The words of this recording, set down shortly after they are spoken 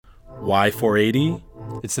Why 480?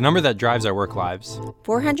 It's the number that drives our work lives.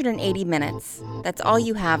 480 minutes. That's all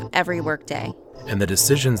you have every workday. And the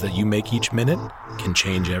decisions that you make each minute can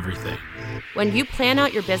change everything. When you plan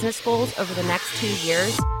out your business goals over the next 2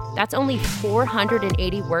 years, that's only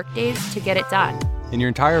 480 workdays to get it done. In your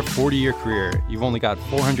entire 40-year career, you've only got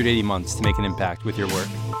 480 months to make an impact with your work.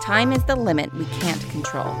 Time is the limit we can't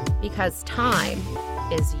control. Because time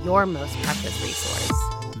is your most precious resource.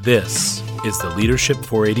 This is the Leadership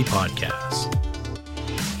 480 Podcast.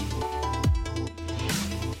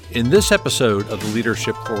 In this episode of the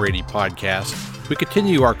Leadership 480 Podcast, we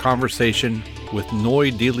continue our conversation with Noy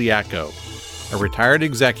Dy-Liacco, a retired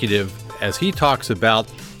executive, as he talks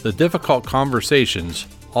about the difficult conversations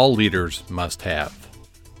all leaders must have.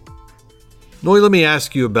 Noy, let me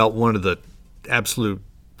ask you about one of the absolute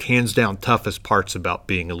hands-down toughest parts about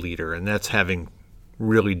being a leader, and that's having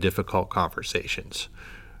really difficult conversations.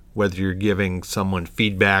 Whether you're giving someone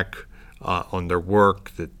feedback on their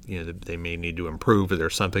work that they may need to improve, or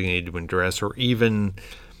there's something they need to address, or even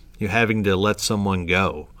having to let someone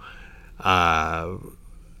go. As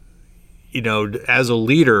a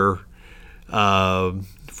leader,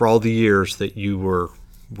 for all the years that you were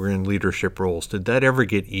in leadership roles, did that ever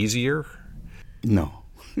get easier? No.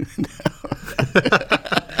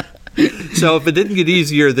 So if it didn't get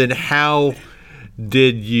easier, then how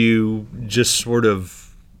did you just sort of,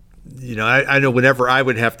 I know whenever I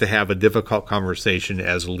would have to have a difficult conversation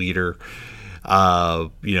as a leader,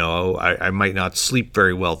 I might not sleep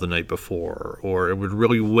very well the night before, or it would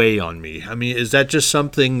really weigh on me. I mean, is that just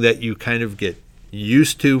something that you kind of get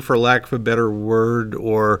used to, for lack of a better word,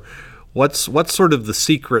 or what's sort of the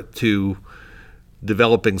secret to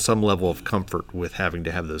developing some level of comfort with having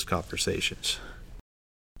to have those conversations?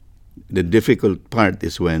 The difficult part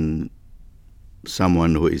is when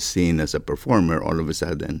someone who is seen as a performer all of a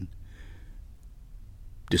sudden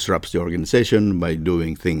disrupts the organization by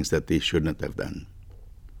doing things that they should not have done.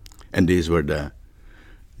 And this is where the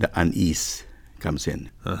unease comes in.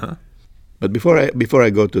 Uh-huh. But before I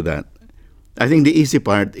go to that, I think the easy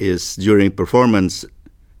part is during performance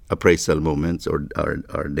appraisal moments or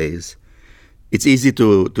days. It's easy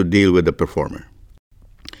to deal with the performer.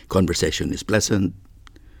 Conversation is pleasant,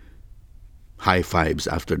 high fives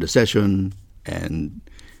after the session, and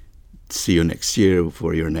see you next year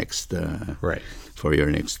for your next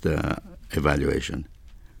evaluation.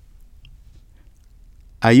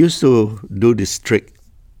 I used to do this trick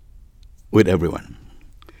with everyone.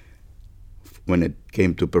 When it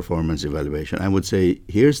came to performance evaluation, I would say,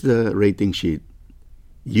 here's the rating sheet.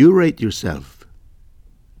 You rate yourself,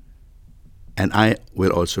 and I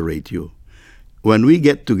will also rate you. When we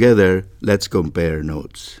get together, let's compare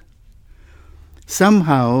notes.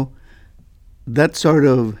 Somehow, that sort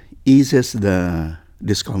of eases the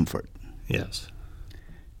discomfort. Yes.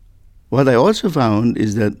 What I also found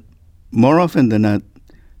is that more often than not,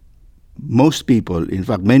 most people, in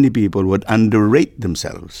fact, many people would underrate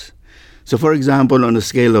themselves. So, for example, on a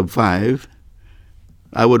scale of 5,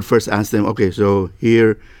 I would first ask them, okay, so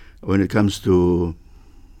here, when it comes to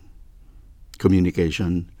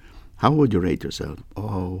communication, how would you rate yourself?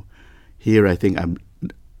 Oh, here I think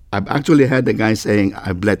I've actually had the guy saying,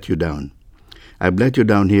 I've let you down. I've let you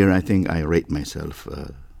down here. I think I rate myself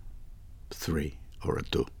 3 or a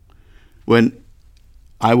 2. When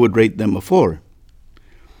I would rate them a 4.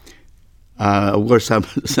 Of course,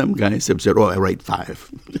 some guys have said, I rate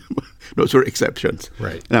 5. Those were exceptions.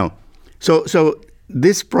 Right. Now, so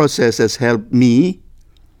this process has helped me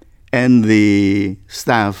and the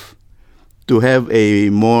staff to have a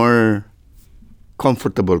more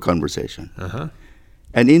comfortable conversation. Uh-huh.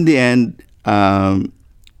 And in the end,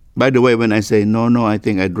 by the way, when I say, no, I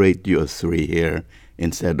think I'd rate you a 3 here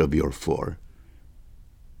instead of your 4.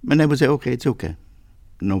 And I would say, okay, it's okay.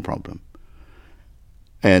 No problem.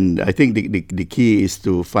 And I think the key is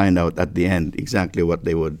to find out at the end exactly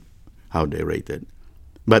how they rated.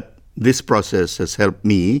 But this process has helped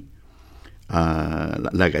me,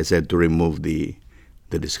 like I said, to remove the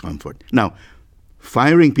discomfort. Now,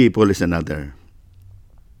 firing people is another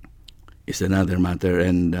matter,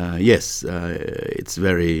 and yes, it's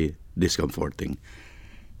very discomforting.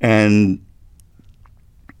 And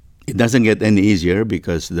it doesn't get any easier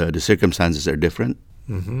because the circumstances are different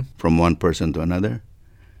from one person to another.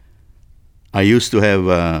 I used to have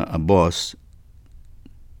a boss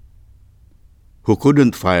who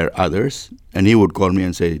couldn't fire others, and he would call me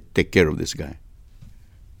and say, take care of this guy.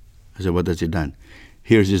 I said, what has he done?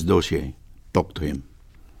 Here's his dossier. Talk to him.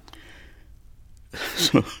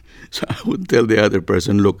 So I would tell the other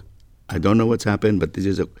person, look, I don't know what's happened, but this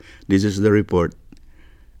is the report,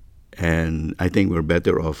 and I think we're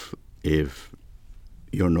better off if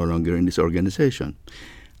you're no longer in this organization.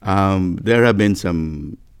 There have been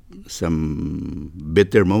some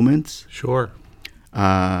bitter moments. Sure.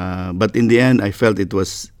 But in the end, I felt it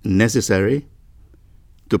was necessary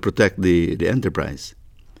to protect the enterprise.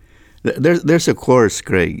 There's a course,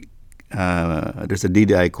 Craig. There's a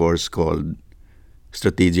DDI course called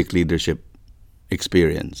Strategic Leadership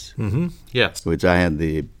Experience, Yes. which I had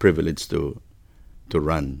the privilege to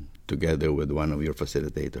run together with one of your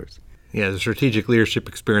facilitators. Yeah, the Strategic Leadership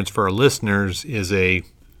Experience for our listeners is a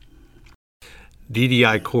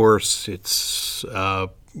DDI course. It's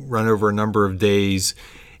run over a number of days,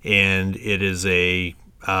 and it is a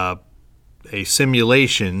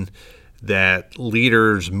simulation that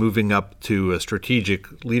leaders moving up to a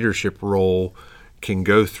strategic leadership role can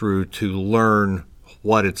go through to learn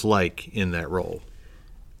what it's like in that role.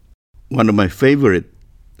 One of my favorite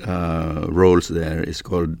roles there is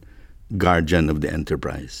called guardian of the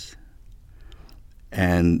enterprise,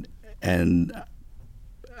 and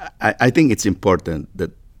I think it's important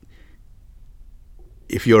that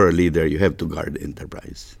if you're a leader, you have to guard the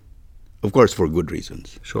enterprise, of course, for good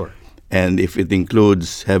reasons. Sure. And if it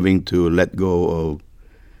includes having to let go of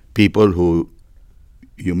people who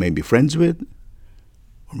you may be friends with,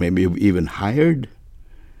 or maybe you've even hired,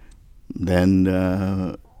 then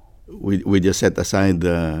we just set aside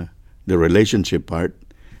the relationship part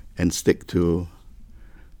and stick to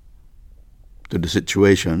the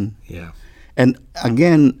situation. Yeah. And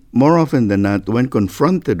again, more often than not, when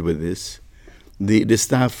confronted with this, the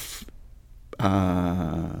staff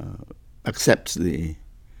accepts the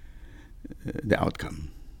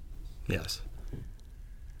outcome. Yes.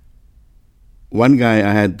 One guy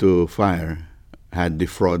I had to fire had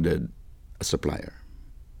defrauded a supplier.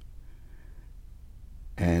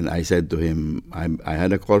 And I said to him, I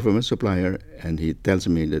had a call from a supplier, and he tells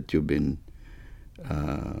me that you've been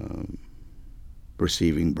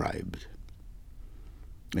receiving bribes.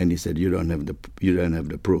 And he said, you don't have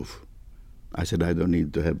the proof. I said, I don't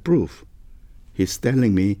need to have proof. He's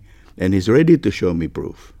telling me, and he's ready to show me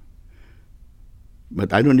proof.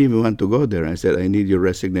 But I don't even want to go there. I said, I need your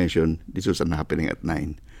resignation. This was happening at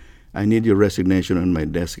 9. I need your resignation on my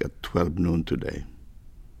desk at 12 noon today.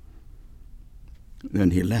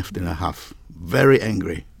 Then he left in a huff, very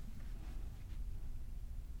angry.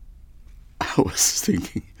 I was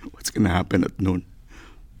thinking, what's going to happen at noon?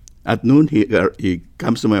 At noon, he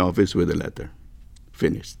comes to my office with a letter.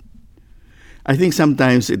 Finished. I think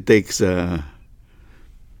sometimes it takes, I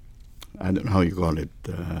don't know how you call it,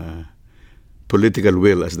 political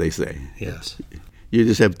will, as they say. Yes. You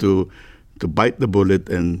just have to bite the bullet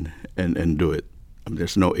and do it.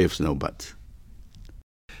 There's no ifs, no buts.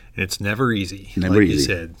 And it's never easy. Never like easy. You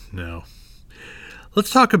said, no.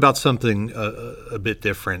 Let's talk about something a bit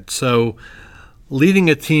different. So, leading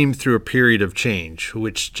a team through a period of change,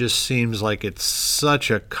 which just seems like it's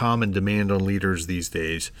such a common demand on leaders these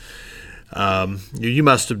days. You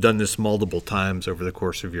must have done this multiple times over the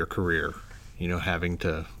course of your career, having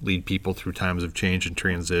to lead people through times of change and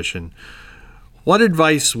transition. What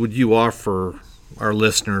advice would you offer our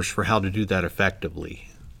listeners for how to do that effectively?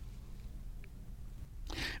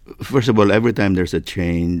 First of all, every time there's a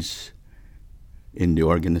change in the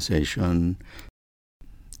organization,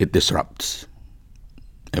 it disrupts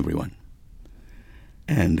everyone.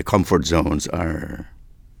 And the comfort zones are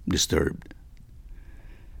disturbed.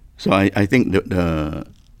 So I think the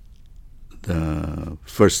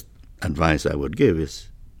first advice I would give is,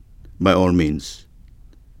 by all means,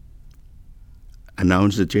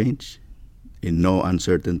 announce the change in no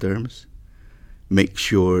uncertain terms. Make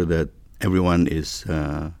sure that everyone is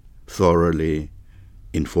thoroughly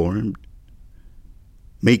informed.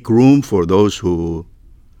 Make room for those who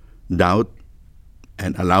doubt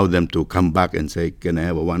and allow them to come back and say, can I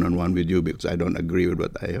have a one-on-one with you because I don't agree with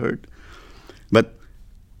what I heard. But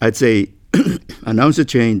I'd say announce the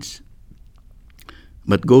change,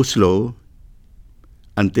 but go slow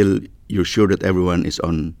until you're sure that everyone is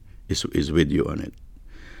with you on it.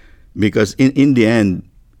 Because in the end,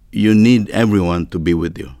 you need everyone to be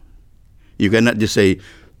with you. You cannot just say,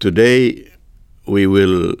 today we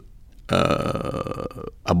will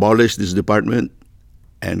abolish this department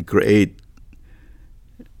and create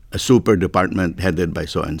a super department headed by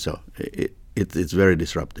so-and-so. It's very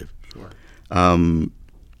disruptive. Sure.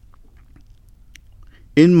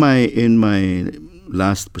 In my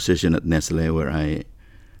last position at Nestle, where I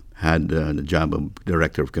had the job of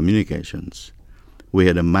director of communications, we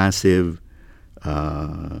had a massive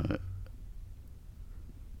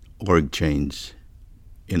org change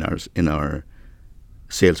in our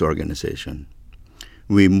sales organization.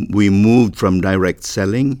 We moved from direct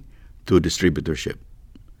selling to distributorship,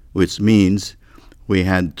 which means we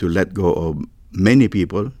had to let go of many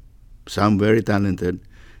people, some very talented,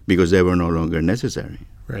 because they were no longer necessary.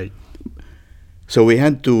 Right. So we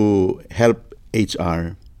had to help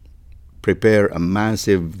HR prepare a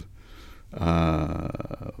massive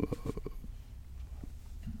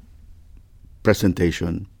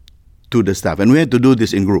presentation to the staff. And we had to do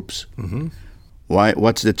this in groups. Mm-hmm.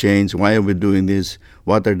 What's the change? Why are we doing this?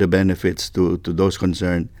 What are the benefits to those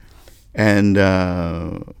concerned? And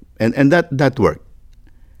that worked.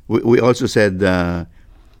 We also said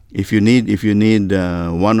if you need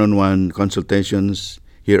one-on-one consultations,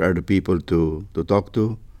 here are the people to talk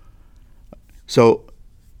to. So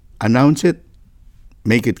announce it,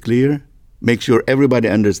 make it clear, make sure everybody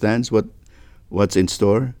understands what's in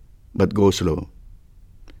store, but go slow.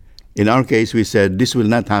 In our case, we said this will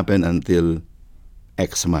not happen until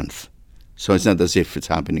X month. So it's not as if it's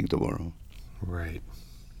happening tomorrow. Right.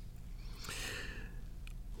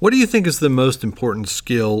 What do you think is the most important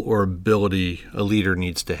skill or ability a leader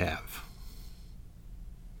needs to have?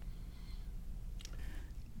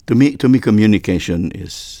 To me, communication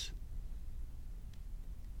is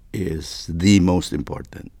the most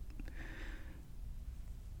important.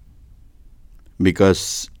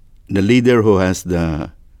 Because the leader who has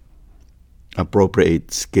the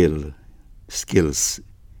appropriate skills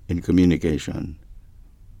in communication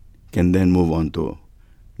can then move on to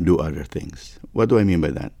do other things. What do I mean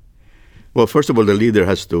by that? Well, first of all, the leader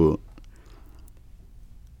has to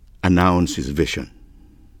announce his vision,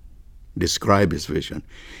 describe his vision.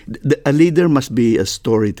 A leader must be a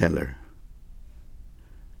storyteller.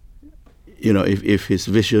 You know, if his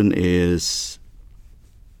vision is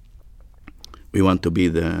we want to be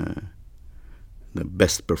the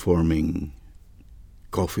best performing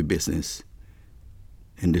coffee business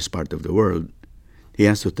in this part of the world, he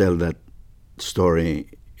has to tell that story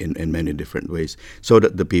in many different ways so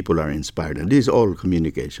that the people are inspired. And this is all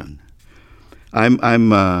communication. I'm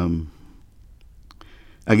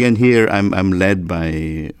led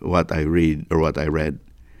by what I read or what I read.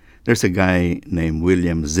 There's a guy named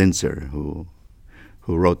William Zinsser who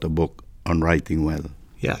wrote a book on writing well.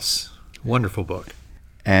 Yes. Wonderful book.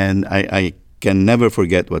 And I can never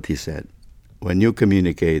forget what he said. When you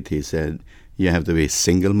communicate, he said, you have to be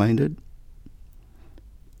single-minded,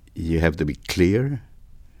 you have to be clear,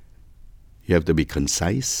 you have to be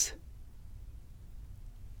concise,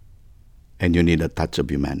 and you need a touch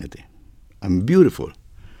of humanity. I'm beautiful.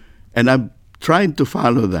 And I've tried to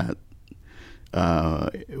follow that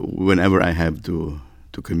whenever I have to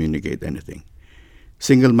communicate anything.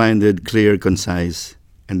 Single-minded, clear, concise,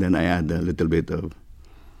 and then I add a little bit of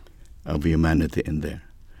humanity in there.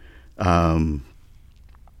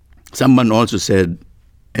 Someone also said,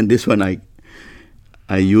 and this one I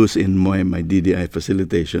use in my DDI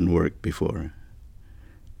facilitation work before,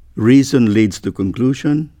 reason leads to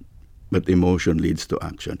conclusion, but emotion leads to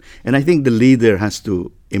action. And I think the leader has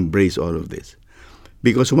to embrace all of this.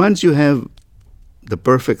 Because once you have the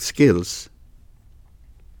perfect skills,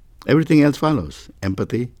 everything else follows.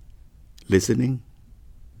 Empathy, listening,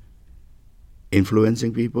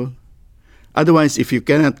 influencing people. Otherwise, if you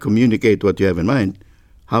cannot communicate what you have in mind,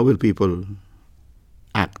 how will people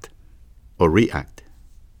act or react?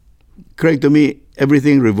 Craig, to me,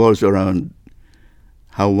 everything revolves around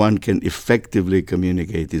how one can effectively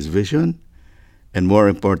communicate his vision, and more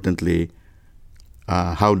importantly,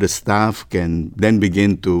 how the staff can then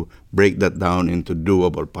begin to break that down into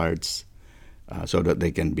doable parts so that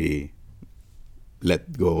they can be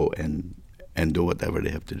let go and do whatever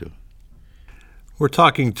they have to do. We're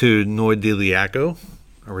talking to Noy Dy-Liacco,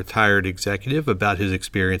 a retired executive, about his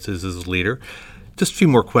experiences as a leader. Just a few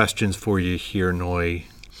more questions for you here, Noy.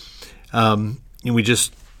 We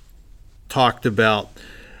just talked about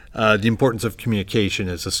the importance of communication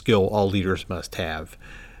as a skill all leaders must have.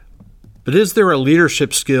 But is there a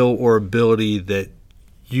leadership skill or ability that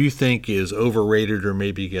you think is overrated or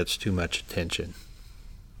maybe gets too much attention?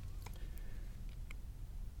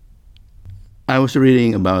 I was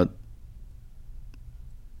reading about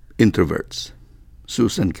introverts,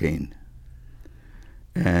 Susan Cain,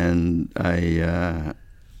 and I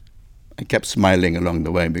kept smiling along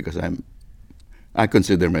the way because I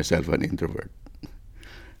consider myself an introvert.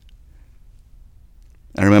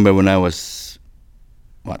 I remember when I was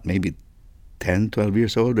maybe 10, 12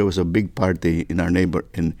 years old, there was a big party in our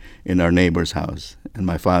neighbor's house, and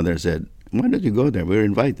my father said, "Why don't you go there? We're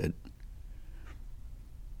invited."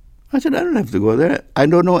 I said, "I don't have to go there. I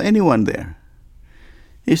don't know anyone there."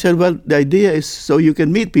 He said, "Well, the idea is so you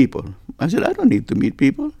can meet people." I said, "I don't need to meet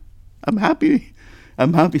people. I'm happy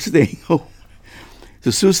staying home."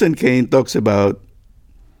 So Susan Cain talks about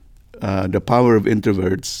the power of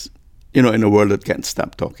introverts in a world that can't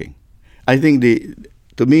stop talking. I think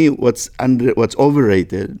to me, what's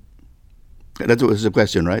overrated. That was the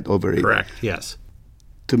question, right? Overrated. Correct. Yes.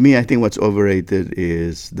 To me, I think what's overrated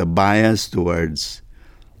is the bias towards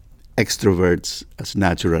extroverts as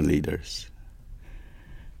natural leaders.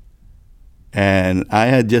 And I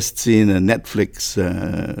had just seen a Netflix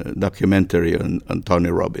documentary on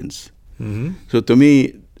Tony Robbins. Mm-hmm. So to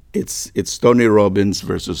me, it's Tony Robbins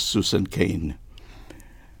versus Susan Cain.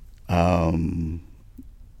 And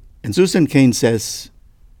Susan Cain says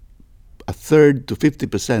a third to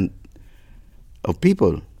 50% of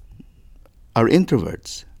people are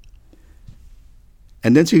introverts.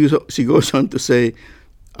 And then she goes on to say,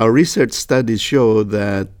 our research studies show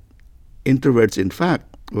that introverts, in fact,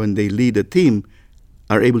 when they lead a team,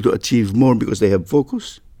 are able to achieve more because they have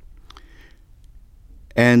focus.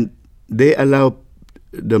 And they allow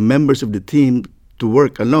the members of the team to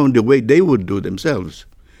work alone the way they would do themselves,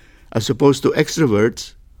 as opposed to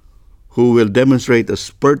extroverts who will demonstrate a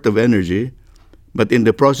spurt of energy, but in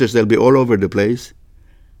the process they'll be all over the place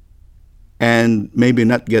and maybe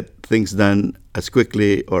not get things done as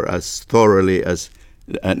quickly or as thoroughly as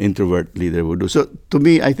an introvert leader would do. So to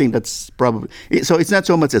me, I think that's probably, so it's not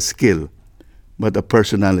so much a skill, but a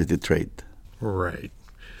personality trait. Right.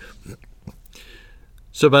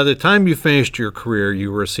 So by the time you finished your career,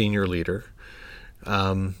 you were a senior leader.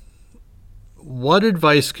 What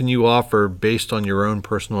advice can you offer based on your own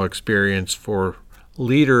personal experience for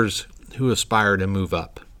leaders who aspire to move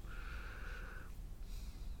up?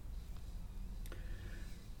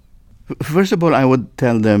 First of all, I would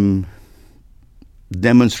tell them,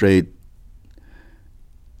 demonstrate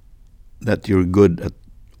that you're good at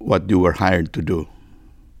what you were hired to do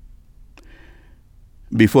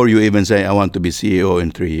before you even say, I want to be CEO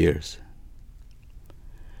in 3 years.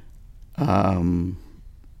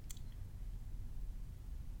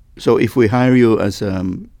 So if we hire you as a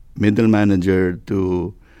middle manager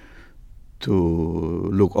to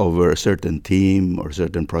look over a certain team or a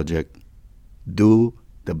certain project, do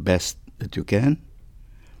the best that you can,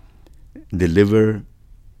 deliver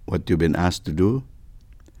what you've been asked to do,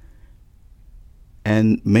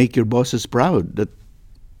 and make your bosses proud that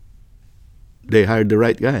they hired the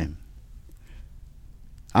right guy.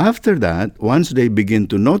 After that, once they begin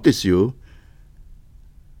to notice you,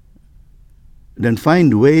 then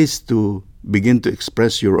find ways to begin to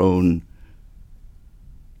express your own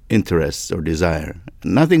interests or desire.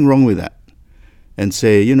 Nothing wrong with that. And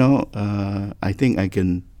say, I think I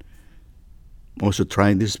can also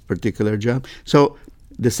try this particular job. So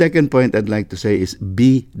the second point I'd like to say is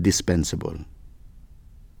be dispensable.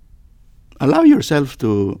 Allow yourself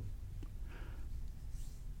to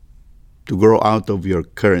grow out of your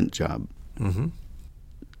current job. Mm-hmm.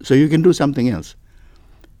 So you can do something else.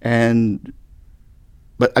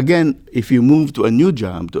 But again, if you move to a new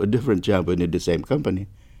job, to a different job within the same company,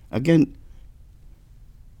 again,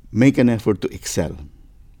 make an effort to excel.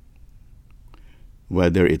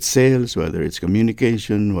 Whether it's sales, whether it's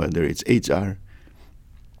communication, whether it's HR,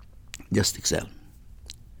 just excel.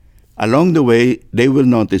 Along the way, they will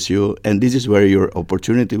notice you, and this is where your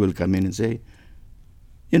opportunity will come in and say,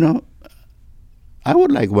 I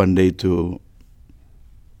would like one day to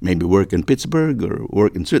maybe work in Pittsburgh or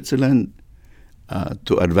work in Switzerland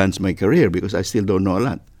to advance my career because I still don't know a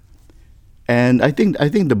lot. And I think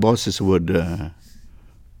the bosses would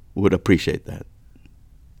appreciate that,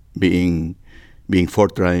 being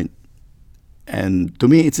forthright. And to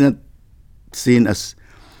me, it's not seen as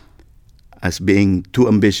being too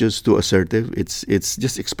ambitious, too assertive. It's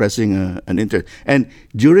just expressing an interest. And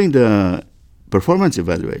during the performance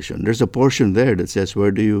evaluation, there's a portion there that says,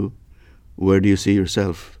 where do you see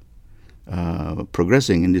yourself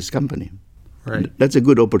progressing in this company? Right. That's a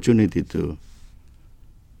good opportunity to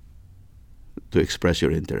express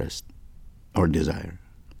your interest or desire.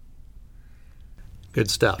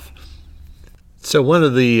 Good stuff. So one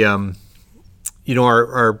of the,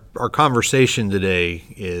 our conversation today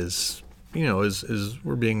is, is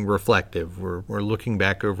we're being reflective. We're looking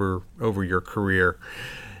back over your career,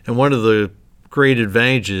 and one of the great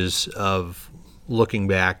advantages of looking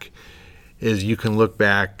back is you can look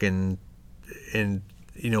back and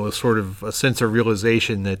sort of a sense of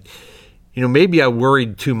realization that, maybe I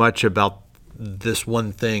worried too much about this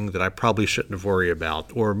one thing that I probably shouldn't have worried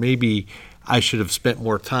about, or maybe I should have spent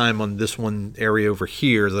more time on this one area over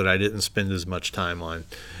here that I didn't spend as much time on.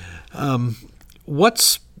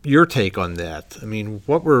 What's your take on that? I mean,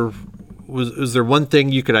 was there one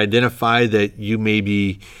thing you could identify that you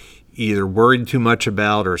maybe either worried too much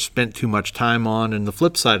about or spent too much time on? And the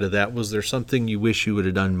flip side of that, was there something you wish you would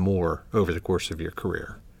have done more over the course of your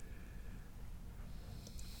career?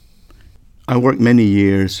 I worked many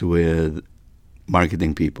years with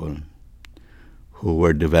marketing people who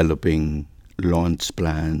were developing launch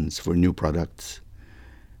plans for new products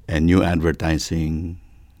and new advertising,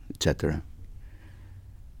 etc.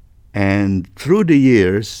 And through the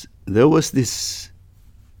years, there was this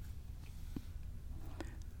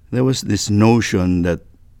notion that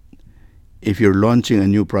if you're launching a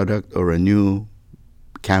new product or a new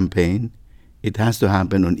campaign, it has to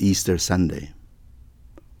happen on Easter Sunday.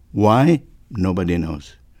 Why? Nobody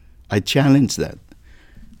knows. I challenged that.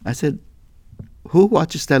 I said, who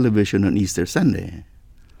watches television on Easter Sunday?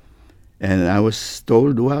 And I was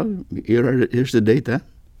told, well, here's the data.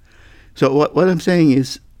 So what I'm saying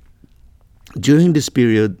is, during this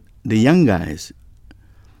period, the young guys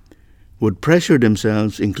would pressure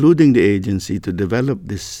themselves, including the agency, to develop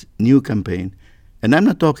this new campaign. And I'm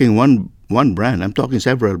not talking one brand, I'm talking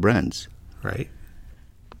several brands. Right.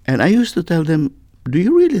 And I used to tell them, do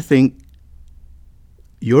you really think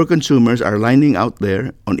your consumers are lining out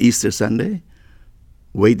there on Easter Sunday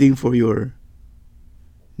waiting for your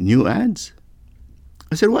new ads?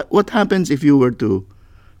 I said, what happens if you were to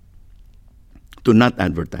not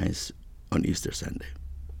advertise on Easter Sunday?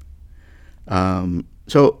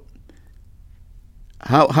 So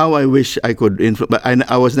how I wish I could influence, but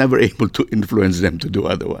I was never able to influence them to do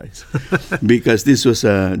otherwise, because this was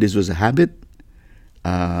a habit,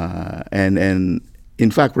 and in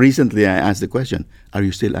fact, recently I asked the question, "Are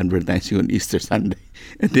you still advertising on Easter Sunday?"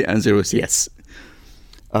 And the answer was yes.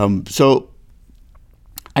 So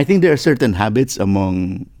I think there are certain habits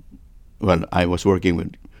among, well, I was working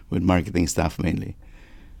with marketing staff mainly,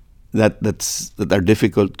 that are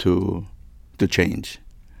difficult to change.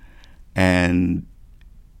 And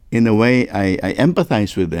in a way, I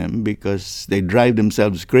empathize with them because they drive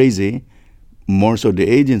themselves crazy, more so the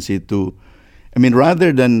agency,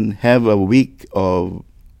 rather than have a week of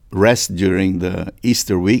rest during the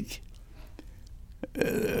Easter week,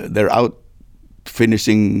 they're out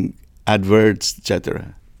finishing adverts,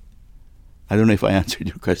 etc. I don't know if I answered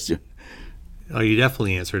your question. Oh, you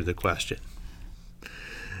definitely answered the question.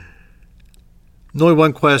 Noy,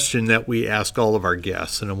 one question that we ask all of our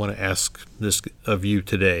guests, and I want to ask this of you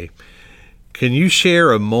today. Can you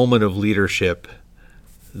share a moment of leadership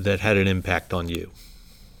that had an impact on you?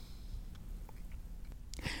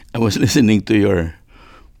 I was listening to your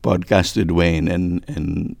podcast with Wayne,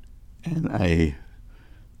 and I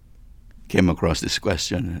came across this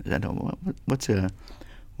question. I don't know,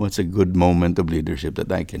 what's a good moment of leadership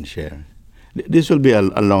that I can share? This will be a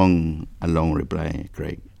long reply,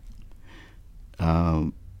 Craig.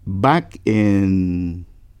 Back in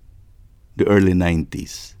the early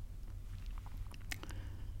 90s,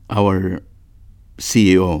 our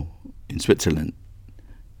CEO in Switzerland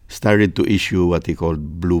started to issue what he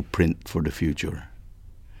called Blueprint for the Future.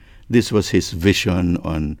 This was his vision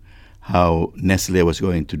on how Nestle was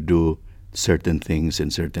going to do certain things in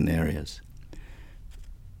certain areas.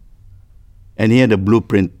 And he had a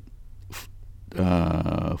blueprint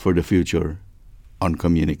for the future on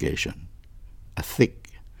communication, a thick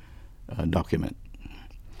document,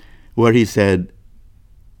 where he said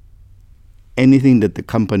anything that the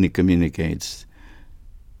company communicates,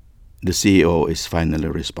 the CEO is finally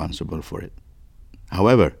responsible for it.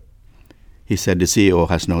 However, he said the CEO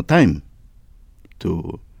has no time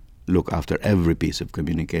to look after every piece of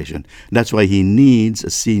communication. That's why he needs a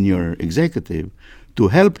senior executive to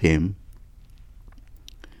help him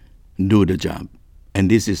do the job. And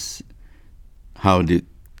this is how the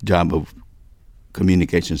job of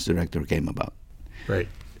communications director came about. Right.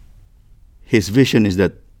 His vision is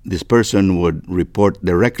that this person would report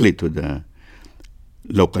directly to the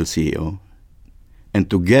local CEO, and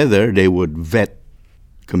together they would vet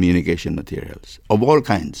communication materials of all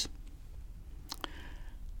kinds.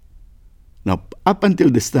 Now, up until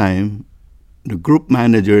this time, the group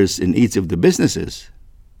managers in each of the businesses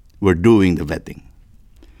were doing the vetting.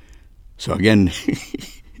 So again,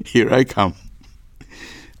 here I come,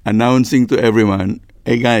 announcing to everyone,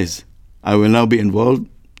 hey guys, I will now be involved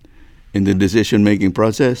in the decision-making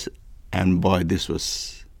process. And boy, this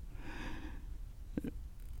was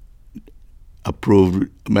approved.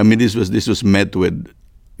 I mean, this was met with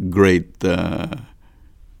great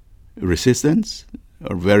resistance,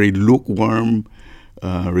 or very lukewarm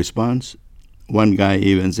response. One guy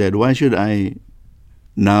even said, why should I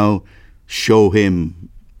now show him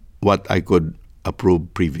what I could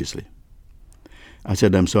approve previously? I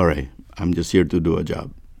said, I'm sorry, I'm just here to do a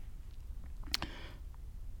job.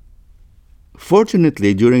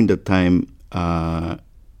 Fortunately, during that time,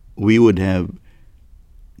 we would have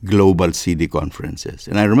global CD conferences.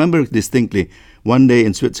 And I remember distinctly, one day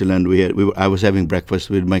in Switzerland, I was having breakfast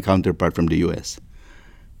with my counterpart from the U.S.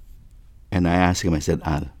 And I asked him, I said,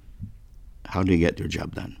 Al, how do you get your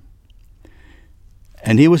job done?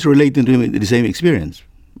 And he was relating to me the same experience.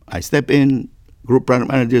 I step in, group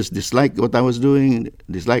product managers dislike what I was doing,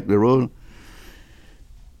 dislike the role.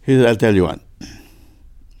 He said, I'll tell you what,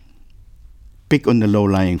 pick on the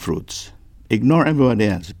low-lying fruits. Ignore everybody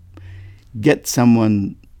else. Get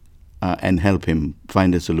someone and help him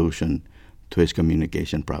find a solution to his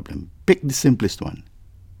communication problem. Pick the simplest one.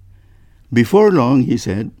 Before long, he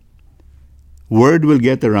said, word will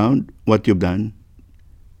get around what you've done,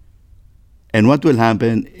 and what will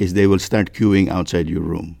happen is they will start queuing outside your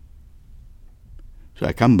room. So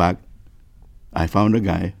I come back, I found a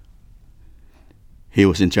guy, he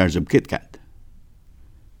was in charge of KitKat.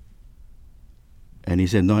 And he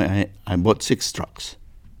said, no, I bought 6 trucks.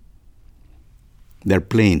 They're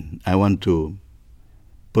plain. I want to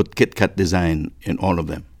put KitKat design in all of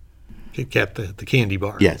them. KitKat, the candy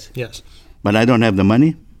bar. Yes. Yes. But I don't have the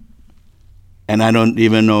money, and I don't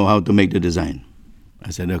even know how to make the design.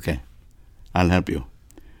 I said, okay, I'll help you.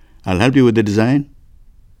 I'll help you with the design.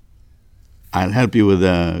 I'll help you with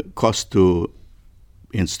the cost to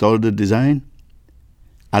install the design.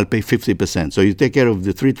 I'll pay 50%. So you take care of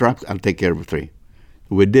the 3 trucks, I'll take care of 3.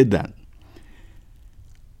 We did that.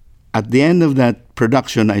 At the end of that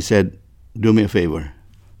production, I said, do me a favor.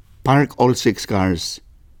 Park all 6 cars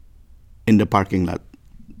in the parking lot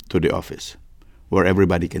to the office where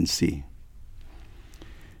everybody can see.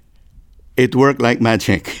 It worked like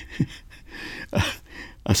magic.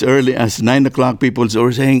 As early as 9 o'clock, people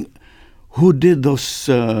were saying, who did those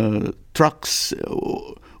trucks?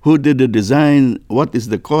 Who did the design? What is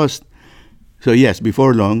the cost? So yes,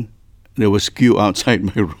 before long, there was queue outside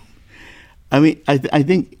my room. I mean, I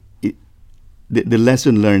think the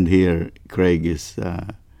lesson learned here, Craig, is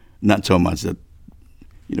not so much that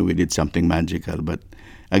we did something magical, but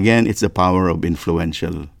again, it's the power of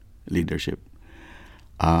influential leadership.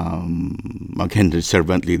 Again, the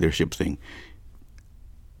servant leadership thing.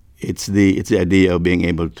 It's the idea of being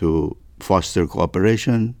able to foster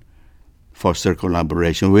cooperation, foster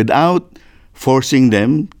collaboration without forcing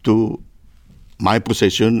them to my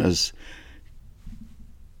position as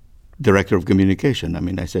director of communication. I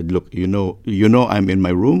mean, I said, look, you know, I'm in my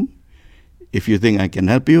room. If you think I can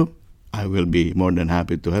help you, I will be more than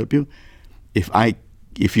happy to help you.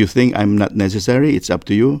 If you think I'm not necessary, it's up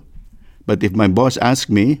to you. But if my boss asks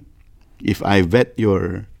me if I vet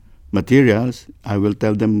your materials, I will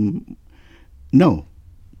tell them no.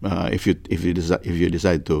 If you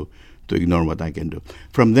decide to ignore what I can do.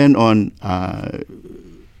 From then on,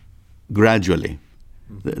 gradually,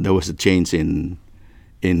 there was a change in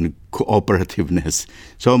cooperativeness.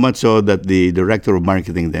 So much so that the director of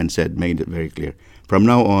marketing then made it very clear. From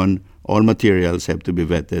now on, all materials have to be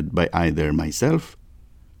vetted by either myself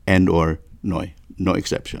and or Noy. No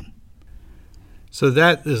exception. So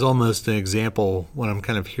that is almost an example. What I'm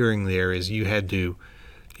kind of hearing there is you had to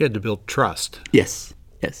build trust. Yes.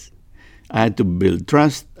 I had to build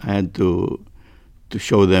trust. I had to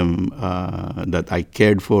show them that I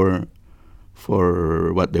cared for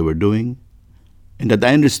what they were doing, and that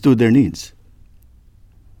I understood their needs.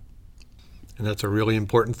 And that's a really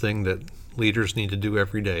important thing that leaders need to do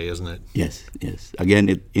every day, isn't it? Yes.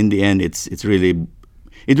 Again, in the end, it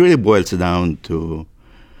really boils down to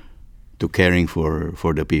caring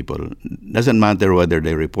for the people. It doesn't matter whether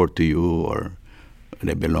they report to you or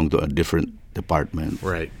they belong to a different department.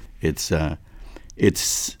 Right. It's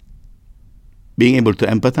being able to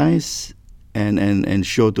empathize and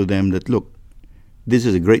show to them that, look, this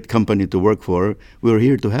is a great company to work for. We're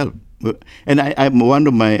here to help. And I'm one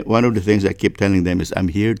of the things I keep telling them is I'm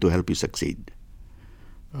here to help you succeed.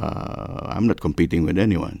 I'm not competing with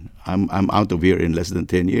anyone. I'm out of here in less than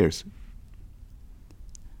 10 years.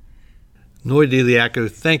 Noy Dy-Liacco,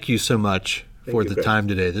 thank you so much for the time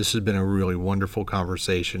today. This has been a really wonderful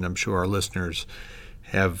conversation. I'm sure our listeners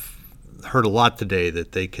have heard a lot today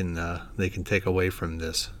that they can take away from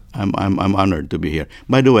this. I'm honored to be here.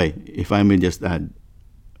 By the way, if I may just add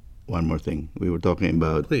one more thing, we were talking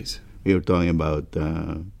about. Please. We were talking about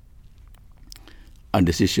our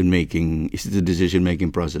decision making. Is the decision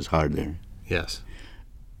making process harder? Yes.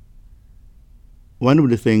 One of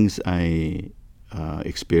the things I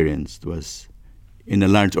experienced was in a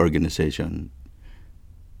large organization,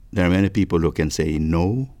 there are many people who can say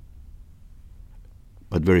no,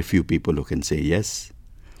 but very few people who can say yes.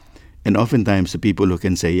 And oftentimes the people who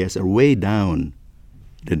can say yes are way down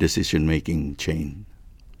the decision-making chain.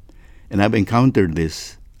 And I've encountered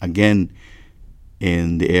this, again,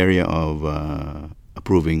 in the area of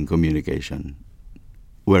approving communication,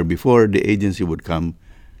 where before the agency would come,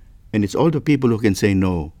 and it's all the people who can say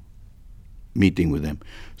no meeting with them.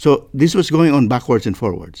 So this was going on backwards and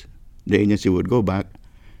forwards. The agency would go back,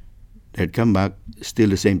 they'd come back, still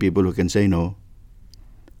the same people who can say no.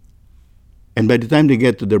 And by the time they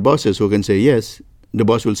get to their bosses who can say yes, the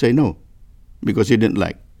boss will say no because he didn't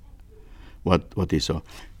like what he saw.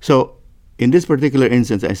 So in this particular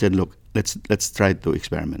instance, I said, look, let's try to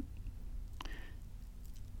experiment.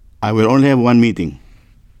 I will only have one meeting.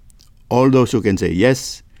 All those who can say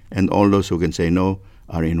yes and all those who can say no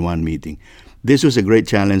are in one meeting. This was a great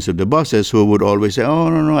challenge to the bosses who would always say, oh,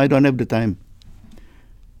 no, I don't have the time.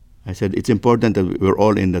 I said, it's important that we're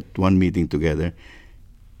all in that one meeting together.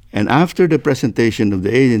 And after the presentation of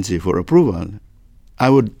the agency for approval,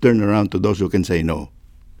 I would turn around to those who can say no,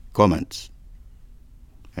 comments.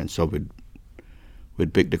 And so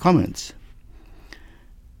we'd pick the comments.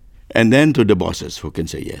 And then to the bosses who can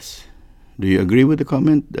say yes. Do you agree with the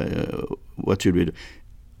comment? What should we do?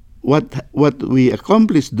 What we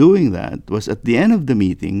accomplished doing that was at the end of the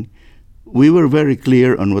meeting, we were very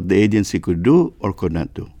clear on what the agency could do or could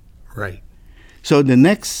not do. Right. So the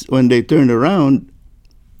next, when they turned around,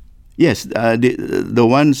 yes, the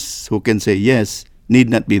ones who can say yes need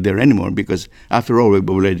not be there anymore because after all, we've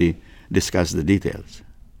already discussed the details.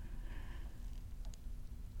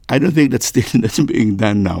 I don't think that's being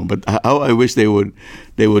done now, but how I wish they would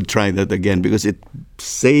try that again because it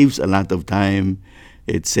saves a lot of time,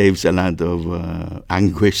 it saves a lot of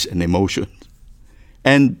anguish and emotion,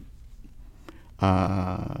 and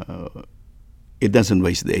it doesn't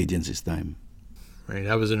waste the agency's time. Right.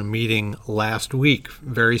 I was in a meeting last week,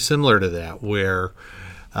 very similar to that, where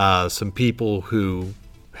some people who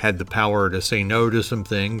had the power to say no to some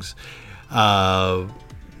things,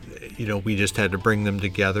 we just had to bring them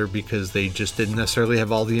together because they just didn't necessarily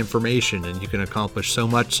have all the information, and you can accomplish so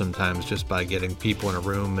much sometimes just by getting people in a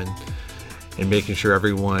room and making sure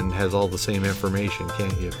everyone has all the same information,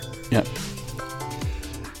 can't you? Yeah.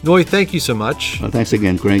 Noy, thank you so much. Well, thanks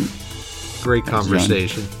again, Craig. Great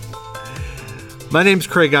conversation. My name's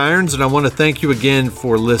Craig Irons, and I want to thank you again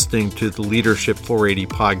for listening to the Leadership 480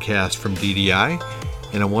 podcast from DDI,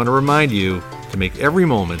 and I want to remind you to make every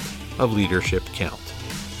moment of leadership count.